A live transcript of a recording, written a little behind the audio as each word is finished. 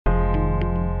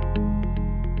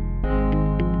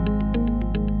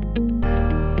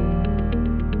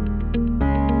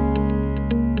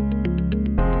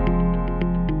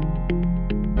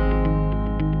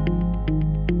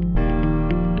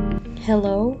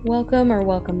Hello, welcome or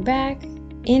welcome back.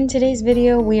 In today's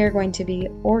video, we are going to be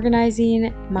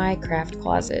organizing my craft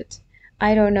closet.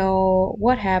 I don't know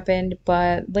what happened,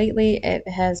 but lately it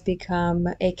has become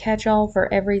a catch-all for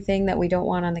everything that we don't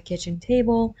want on the kitchen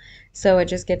table. So it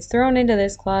just gets thrown into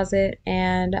this closet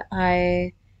and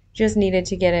I just needed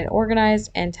to get it organized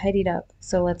and tidied up.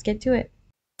 So let's get to it.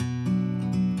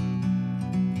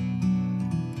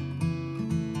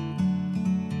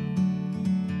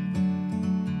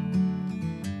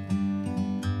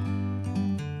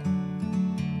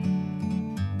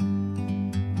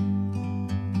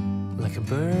 Like a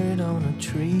bird on a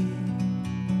tree,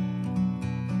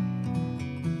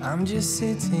 I'm just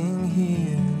sitting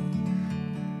here.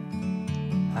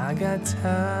 I got time,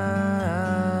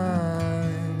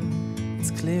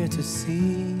 it's clear to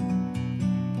see.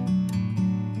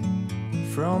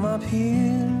 From up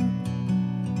here,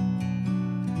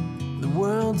 the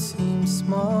world seems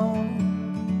small.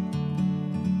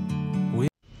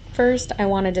 First, I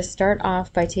wanted to start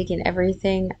off by taking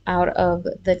everything out of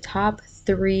the top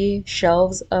 3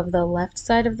 shelves of the left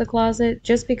side of the closet,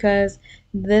 just because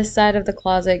this side of the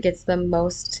closet gets the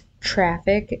most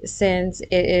traffic since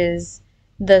it is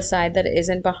the side that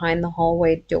isn't behind the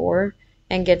hallway door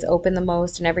and gets open the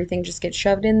most and everything just gets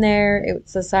shoved in there.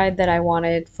 It's the side that I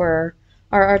wanted for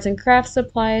our arts and crafts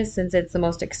supplies since it's the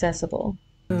most accessible.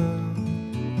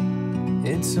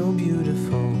 It's so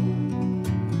beautiful,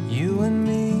 you and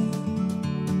me.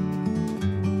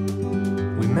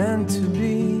 We meant to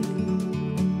be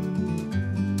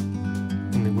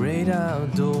in the great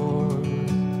outdoors,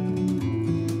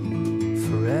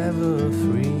 forever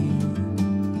free.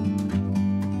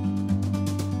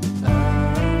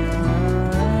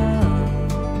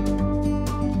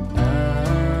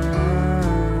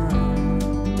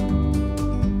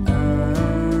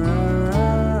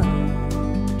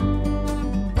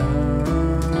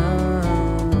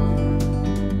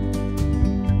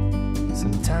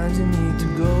 Sometimes you need to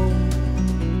go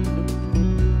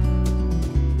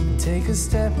and take a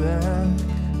step back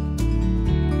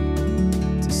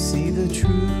to see the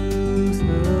truth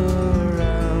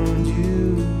around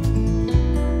you.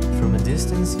 From a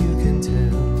distance you can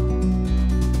tell.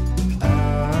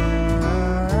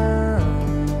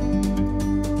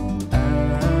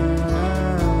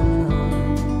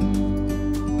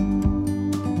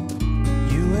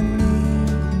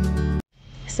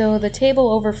 So the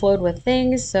table overflowed with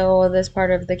things, so this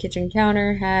part of the kitchen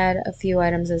counter had a few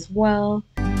items as well.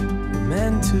 We're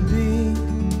meant to be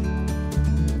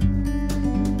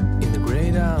in the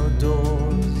great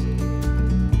outdoors,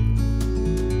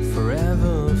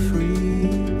 forever free.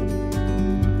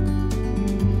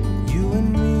 You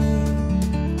and me,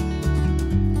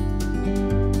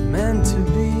 meant to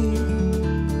be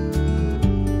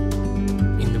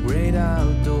in the great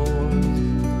outdoors,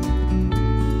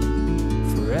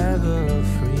 forever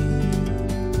free.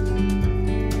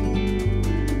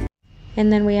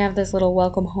 And then we have this little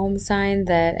welcome home sign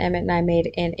that Emmett and I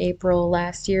made in April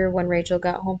last year when Rachel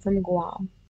got home from Guam.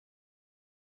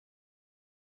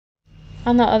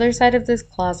 On the other side of this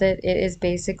closet, it is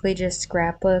basically just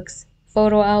scrapbooks,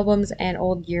 photo albums, and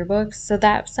old yearbooks. So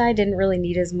that side didn't really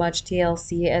need as much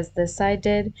TLC as this side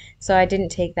did, so I didn't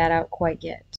take that out quite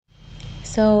yet.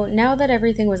 So now that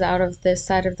everything was out of this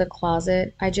side of the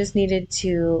closet, I just needed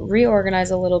to reorganize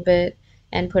a little bit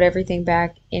and put everything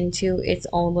back into its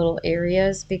own little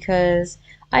areas because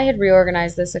I had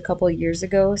reorganized this a couple years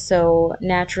ago, so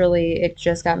naturally it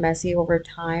just got messy over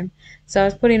time. So I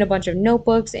was putting a bunch of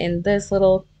notebooks in this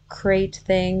little crate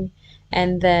thing,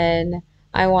 and then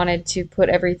I wanted to put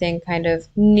everything kind of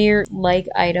near like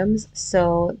items,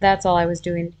 so that's all I was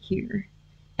doing here.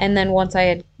 And then once I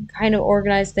had kind of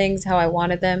organized things how I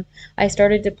wanted them, I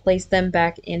started to place them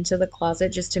back into the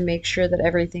closet just to make sure that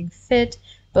everything fit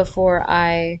before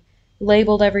I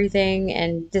labeled everything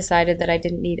and decided that I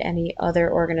didn't need any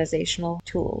other organizational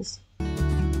tools.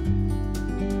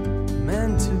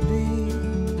 Meant to be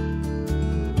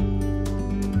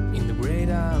in the great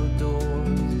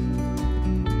outdoors,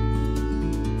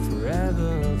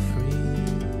 forever free.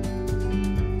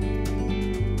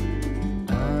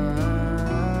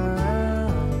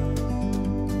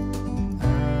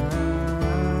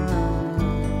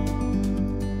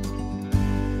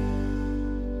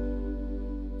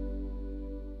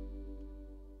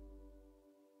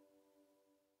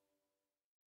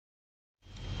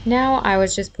 Now I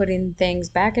was just putting things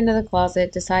back into the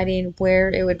closet, deciding where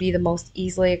it would be the most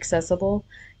easily accessible,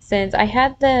 since I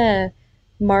had the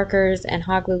markers and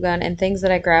hot glue gun and things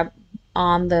that I grab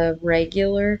on the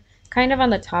regular kind of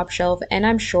on the top shelf, and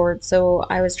I'm short, so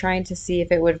I was trying to see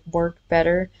if it would work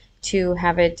better to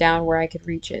have it down where I could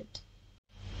reach it.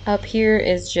 Up here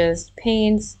is just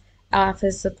paints,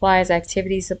 office supplies,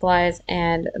 activity supplies,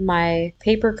 and my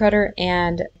paper cutter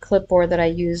and clipboard that I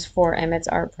use for Emmett's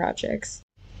art projects.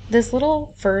 This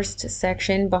little first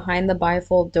section behind the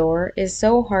bifold door is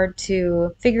so hard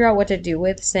to figure out what to do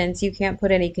with since you can't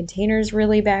put any containers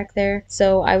really back there.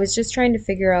 So I was just trying to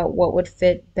figure out what would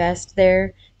fit best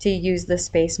there to use the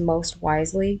space most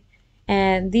wisely.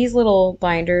 And these little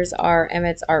binders are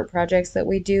Emmett's art projects that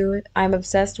we do. I'm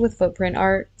obsessed with footprint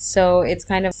art, so it's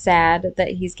kind of sad that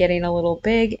he's getting a little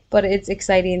big, but it's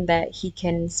exciting that he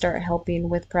can start helping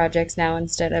with projects now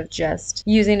instead of just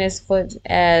using his foot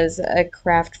as a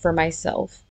craft for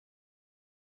myself.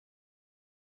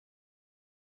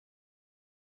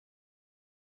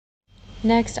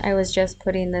 Next, I was just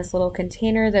putting this little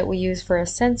container that we use for a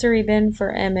sensory bin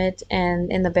for Emmett,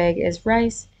 and in the bag is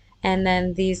rice. And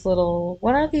then these little,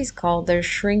 what are these called? They're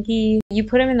shrinky. You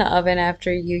put them in the oven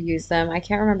after you use them. I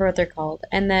can't remember what they're called.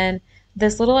 And then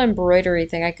this little embroidery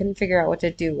thing, I couldn't figure out what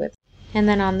to do with. And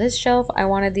then on this shelf, I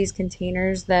wanted these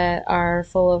containers that are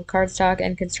full of cardstock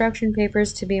and construction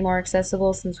papers to be more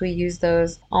accessible since we use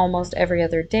those almost every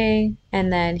other day.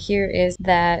 And then here is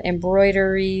that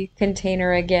embroidery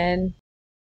container again.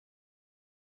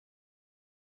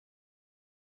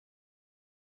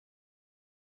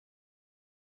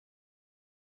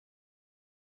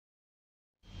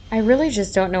 I really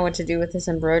just don't know what to do with this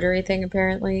embroidery thing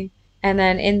apparently. And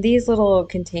then in these little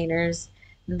containers,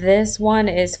 this one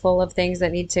is full of things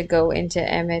that need to go into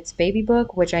Emmett's baby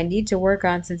book, which I need to work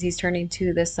on since he's turning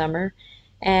 2 this summer.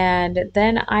 And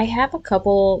then I have a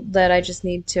couple that I just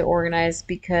need to organize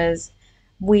because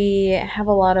we have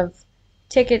a lot of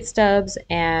ticket stubs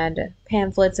and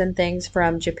pamphlets and things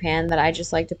from Japan that I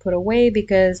just like to put away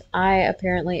because I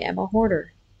apparently am a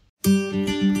hoarder.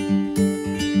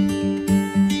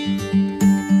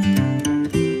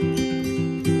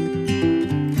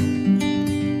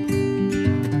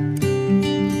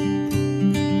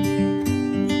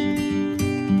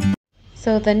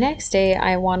 So the next day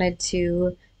I wanted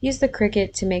to use the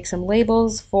Cricut to make some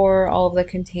labels for all of the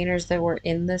containers that were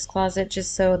in this closet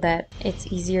just so that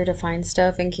it's easier to find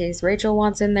stuff in case Rachel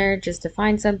wants in there just to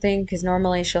find something because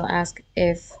normally she'll ask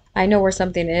if I know where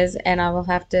something is and I will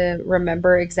have to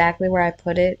remember exactly where I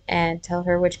put it and tell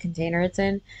her which container it's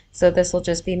in. So this will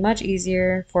just be much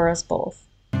easier for us both.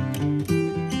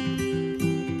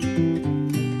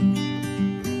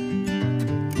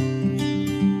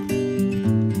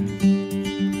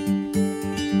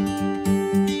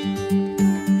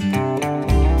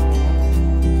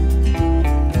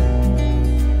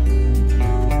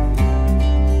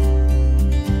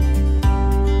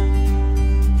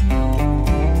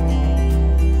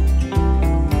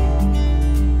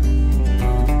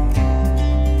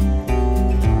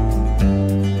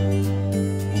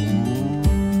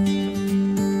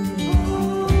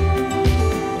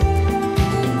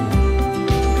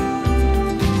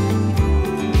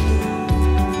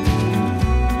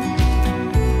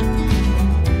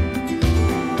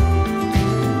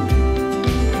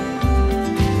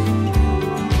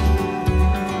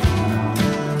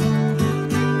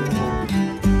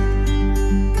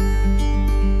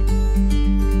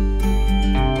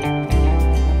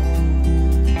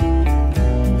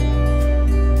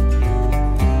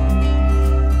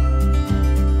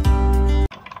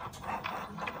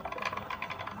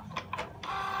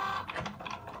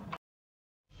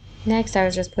 Next, I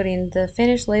was just putting the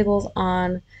finished labels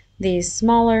on these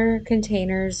smaller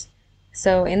containers.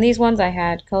 So in these ones I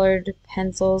had colored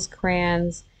pencils,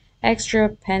 crayons, extra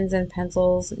pens and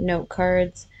pencils, note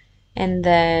cards, and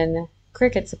then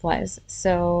Cricut supplies.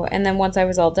 So, and then once I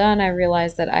was all done, I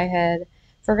realized that I had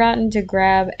forgotten to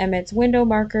grab Emmett's window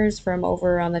markers from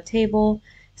over on the table,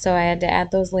 so I had to add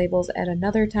those labels at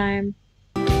another time.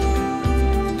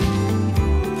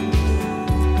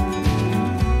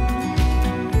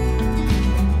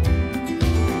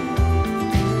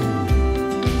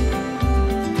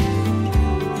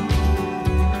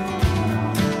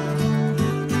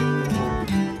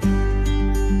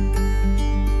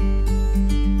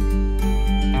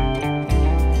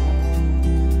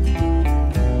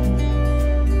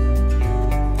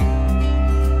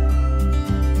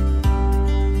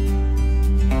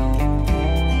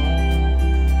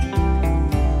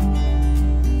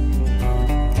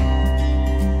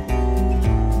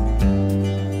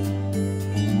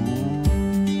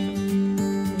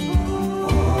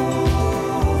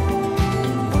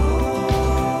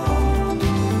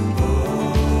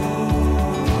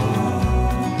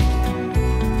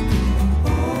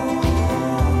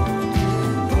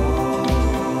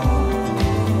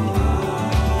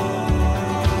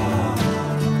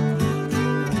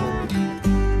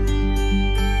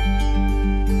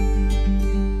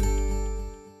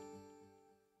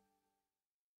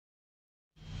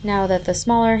 Now that the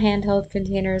smaller handheld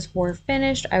containers were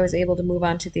finished, I was able to move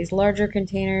on to these larger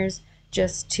containers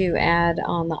just to add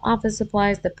on the office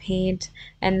supplies, the paint,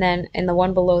 and then in the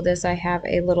one below this I have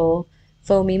a little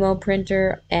Foamimo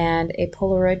printer and a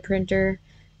Polaroid printer.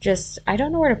 Just, I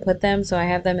don't know where to put them, so I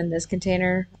have them in this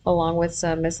container along with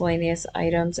some miscellaneous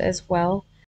items as well.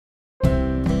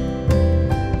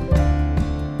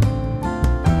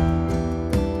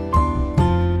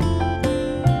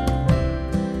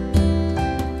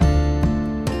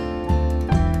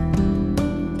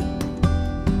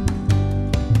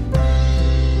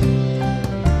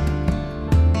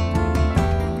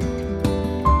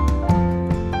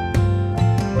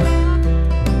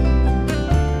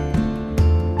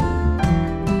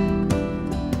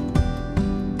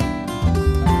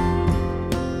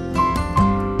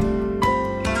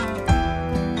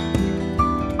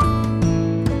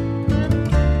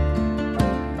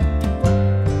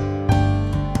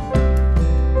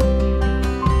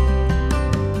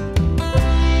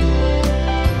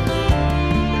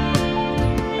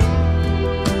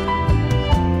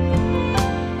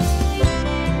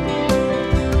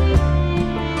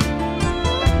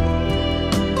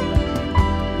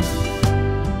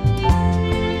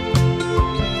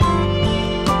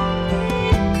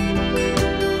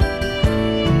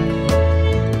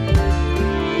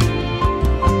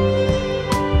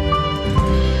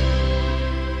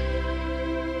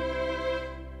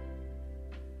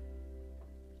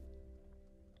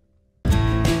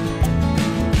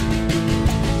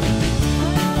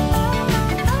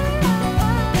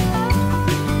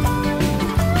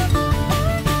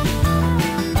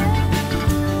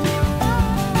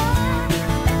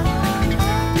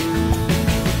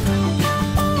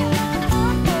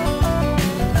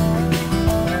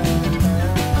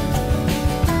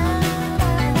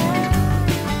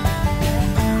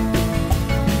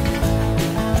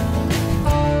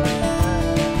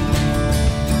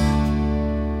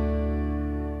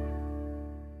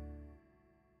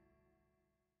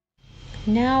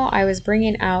 Now I was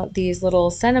bringing out these little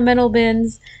sentimental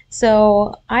bins.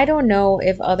 So I don't know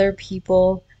if other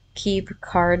people keep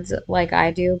cards like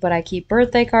I do, but I keep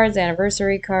birthday cards,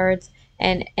 anniversary cards,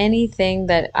 and anything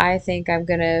that I think I'm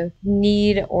gonna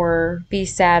need or be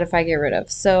sad if I get rid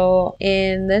of. So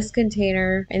in this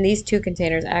container, in these two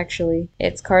containers actually,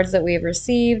 it's cards that we've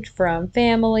received from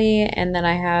family, and then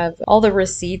I have all the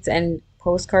receipts and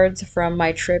postcards from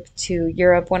my trip to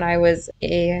Europe when I was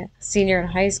a senior in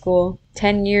high school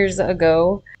 10 years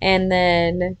ago. And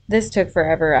then this took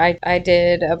forever. I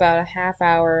did about a half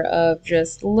hour of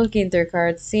just looking through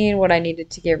cards, seeing what I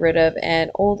needed to get rid of, and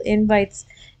old invites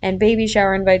and baby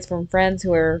shower invites from friends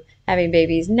who are having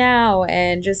babies now,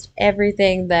 and just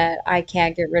everything that I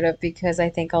can't get rid of because I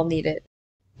think I'll need it.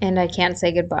 And I can't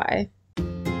say goodbye.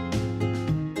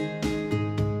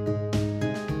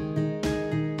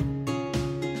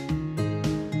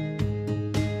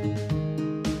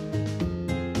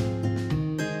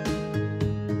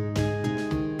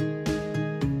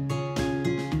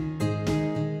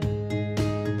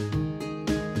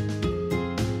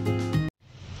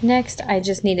 Next, I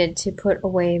just needed to put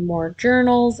away more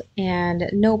journals and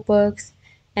notebooks,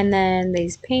 and then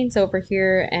these paints over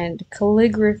here and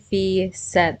calligraphy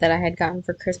set that I had gotten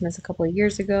for Christmas a couple of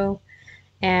years ago.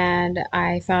 And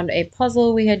I found a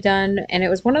puzzle we had done, and it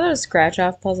was one of those scratch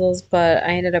off puzzles, but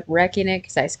I ended up wrecking it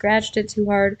because I scratched it too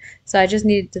hard. So I just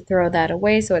needed to throw that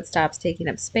away so it stops taking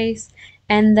up space.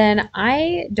 And then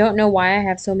I don't know why I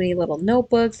have so many little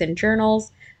notebooks and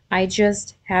journals. I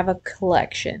just have a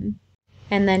collection.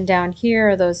 And then down here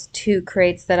are those two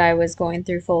crates that I was going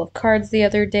through full of cards the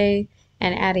other day,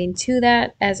 and adding to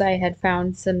that as I had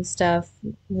found some stuff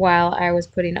while I was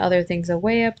putting other things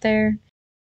away up there.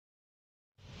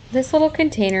 This little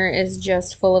container is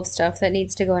just full of stuff that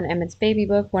needs to go in Emmett's baby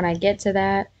book when I get to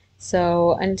that.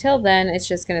 So until then, it's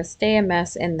just going to stay a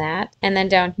mess in that. And then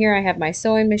down here, I have my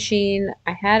sewing machine.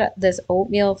 I had this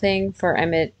oatmeal thing for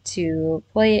Emmett to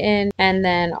play in. And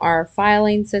then our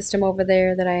filing system over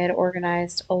there that I had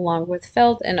organized along with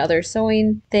felt and other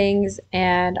sewing things.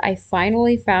 And I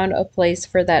finally found a place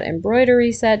for that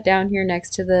embroidery set down here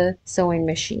next to the sewing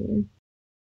machine.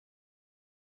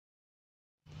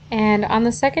 And on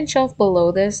the second shelf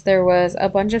below this, there was a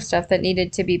bunch of stuff that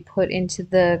needed to be put into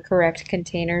the correct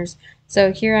containers.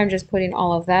 So here I'm just putting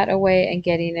all of that away and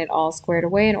getting it all squared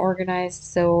away and organized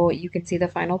so you can see the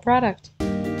final product.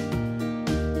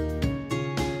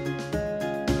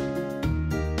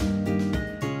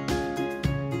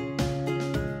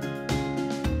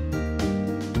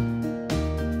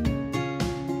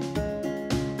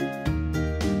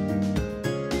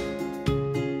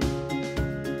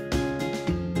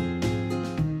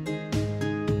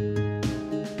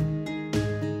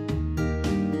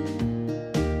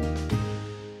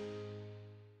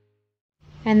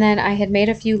 And then I had made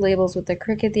a few labels with the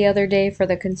Cricut the other day for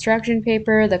the construction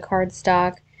paper, the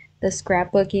cardstock, the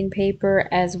scrapbooking paper,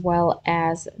 as well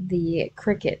as the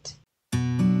Cricut.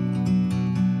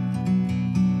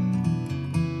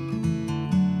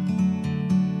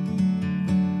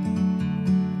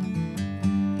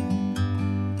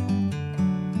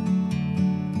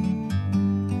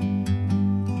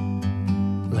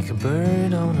 Like a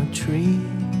bird on a tree,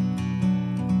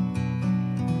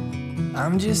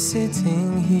 I'm just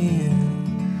sitting here.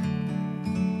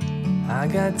 I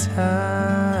got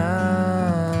time,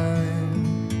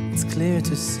 it's clear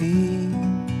to see.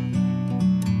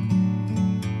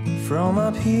 From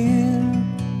up here,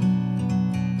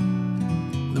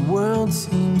 the world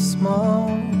seems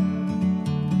small.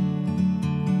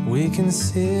 We can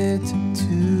sit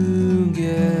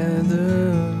together.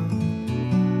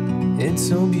 It's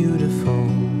so beautiful,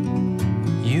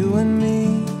 you and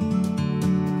me.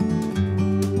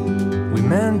 We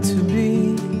meant to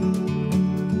be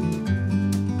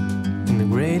in the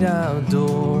great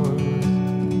outdoors,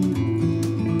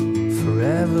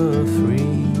 forever free.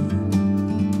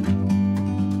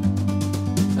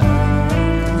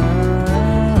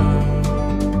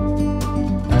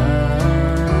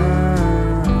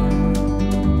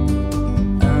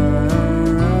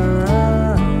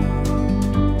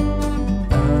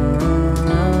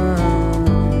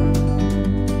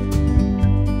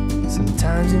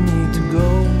 Sometimes you need to go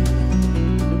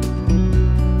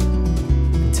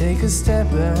and take a step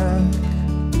back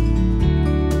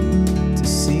to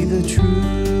see the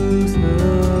truth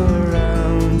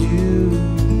around you.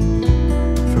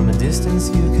 From a distance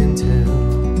you can tell.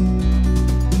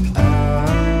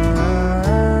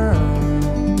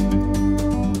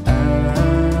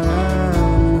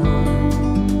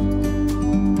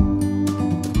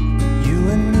 You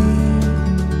and me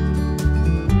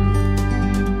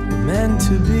were meant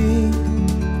to be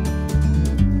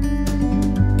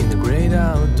in the great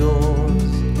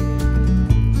outdoors,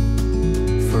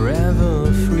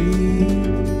 forever free.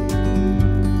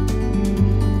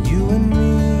 You and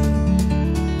me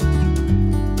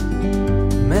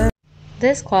meant.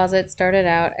 This closet started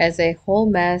out as a whole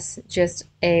mess, just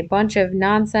a bunch of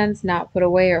nonsense not put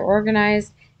away or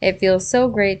organized. It feels so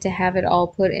great to have it all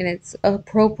put in its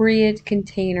appropriate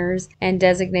containers and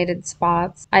designated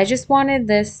spots. I just wanted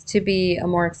this to be a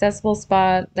more accessible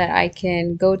spot that I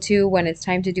can go to when it's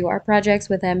time to do our projects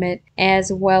with Emmett,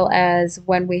 as well as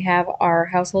when we have our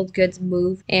household goods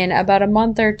move in about a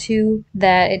month or two,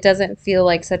 that it doesn't feel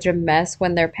like such a mess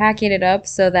when they're packing it up,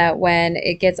 so that when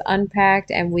it gets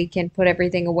unpacked and we can put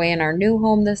everything away in our new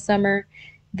home this summer,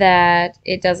 that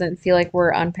it doesn't feel like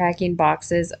we're unpacking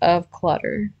boxes of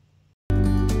clutter.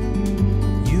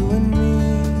 You and me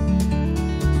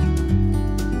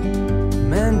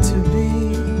meant to be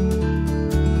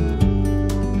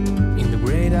in the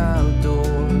great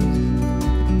outdoors,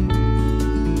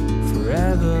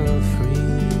 forever free.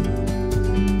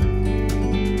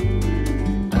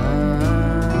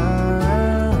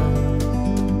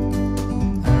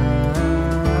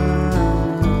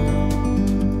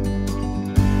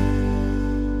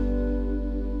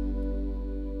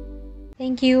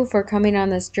 Thank you for coming on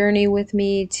this journey with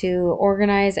me to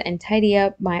organize and tidy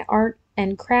up my art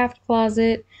and craft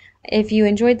closet. If you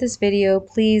enjoyed this video,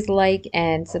 please like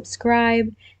and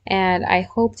subscribe, and I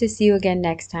hope to see you again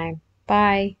next time.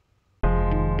 Bye.